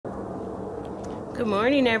Good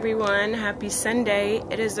morning, everyone. Happy Sunday.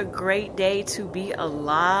 It is a great day to be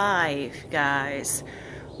alive, guys.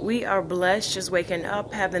 We are blessed just waking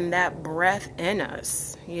up, having that breath in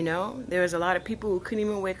us. There's a lot of people who couldn't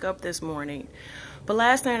even wake up this morning. But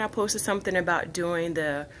last night I posted something about doing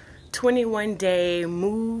the 21-day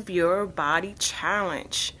Move Your Body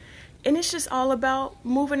Challenge. And it's just all about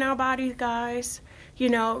moving our bodies, guys.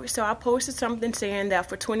 So I posted something saying that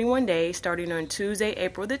for 21 days, starting on Tuesday,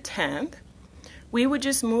 April the 10th, we would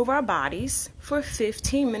just move our bodies for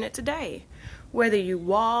 15 minutes a day. Whether you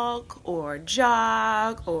walk or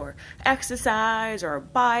jog or exercise or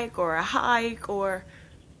bike or a hike or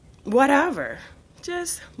whatever,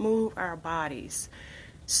 just move our bodies.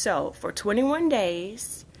 So for 21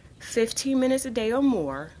 days, 15 minutes a day or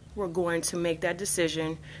more, we're going to make that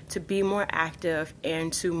decision to be more active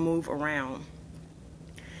and to move around.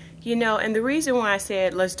 And the reason why I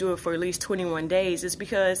said let's do it for at least 21 days is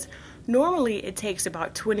because normally it takes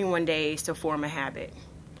about 21 days to form a habit.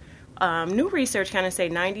 New research kind of say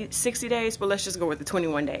 60 days, but let's just go with the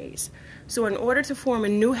 21 days. So in order to form a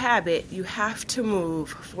new habit, you have to move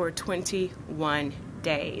for 21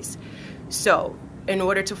 days. So in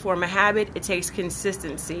order to form a habit, it takes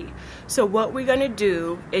consistency. So what we're going to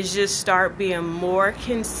do is just start being more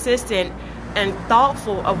consistent and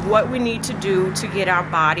thoughtful of what we need to do to get our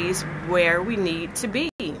bodies where we need to be.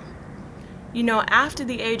 After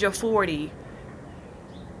the age of 40,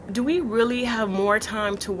 do we really have more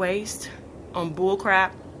time to waste on bull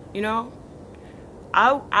crap? After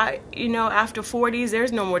 40s,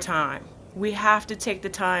 there's no more time. We have to take the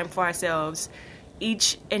time for ourselves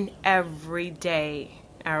each and every day.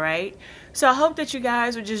 All right. So I hope that you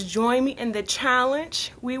guys will just join me in the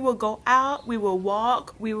challenge. We will go out, we will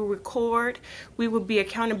walk, we will record, we will be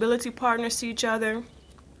accountability partners to each other.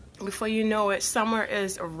 Before you know it, summer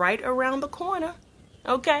is right around the corner.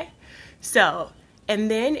 Okay. So,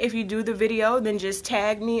 and then if you do the video, then just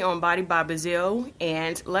tag me on Body by Bazil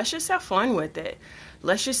and let's just have fun with it.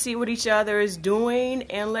 Let's just see what each other is doing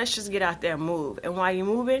and let's just get out there and move. And while you're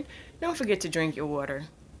moving, don't forget to drink your water.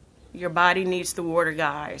 Your body needs the water,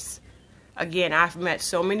 guys. Again, I've met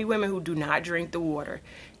so many women who do not drink the water.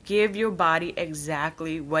 Give your body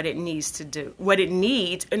exactly what it needs to do, what it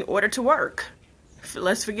needs in order to work.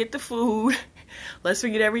 Let's forget the food. Let's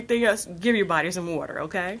forget everything else. Give your body some water,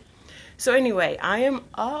 okay? So anyway, I am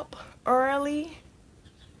up early.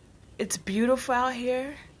 It's beautiful out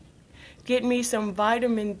here. Get me some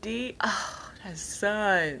vitamin D. Oh, that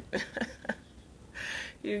sun.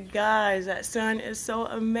 You guys, that sun is so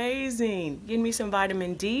amazing. Give me some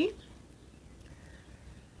vitamin D.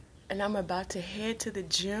 And I'm about to head to the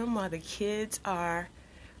gym while the kids are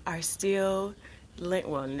still,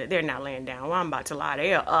 well, they're not laying down. Well, I'm about to lie.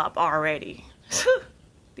 They are up already.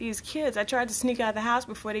 These kids, I tried to sneak out of the house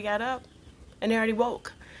before they got up, and they already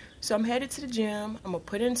woke. So I'm headed to the gym. I'm going to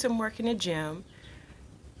put in some work in the gym.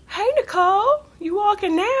 Hey, Nicole, you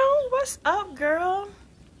walking now? What's up, girl?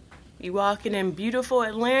 You walking in beautiful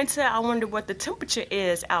Atlanta. I wonder what the temperature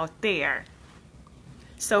is out there.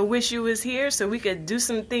 So wish you was here so we could do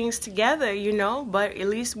some things together, but at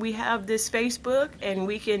least we have this Facebook and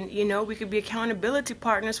we can, we could be accountability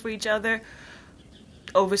partners for each other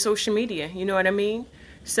over social media. You know what I mean?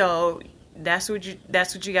 So that's what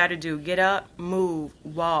you got to do. Get up, move,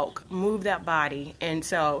 walk, move that body. And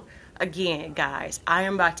so again, guys, I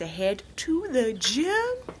am about to head to the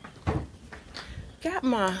gym. Got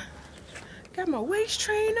my waist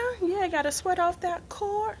trainer. Yeah, I got to sweat off that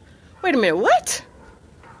core. Wait a minute, what?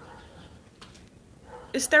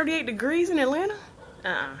 It's 38 degrees in Atlanta?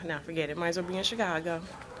 Nah, forget it. Might as well be in Chicago.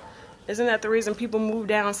 Isn't that the reason people move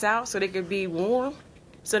down south, so they could be warm?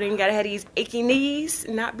 So they ain't got to have these achy knees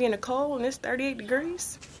and not be in the cold and it's 38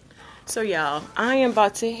 degrees? So y'all, I am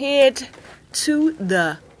about to head to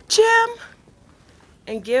the gym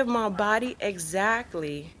and give my body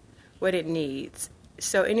exactly what it needs.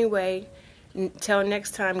 So anyway, until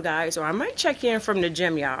next time, guys, or I might check in from the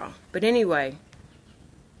gym, y'all. But anyway,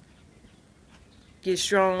 get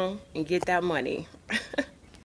strong and get that money.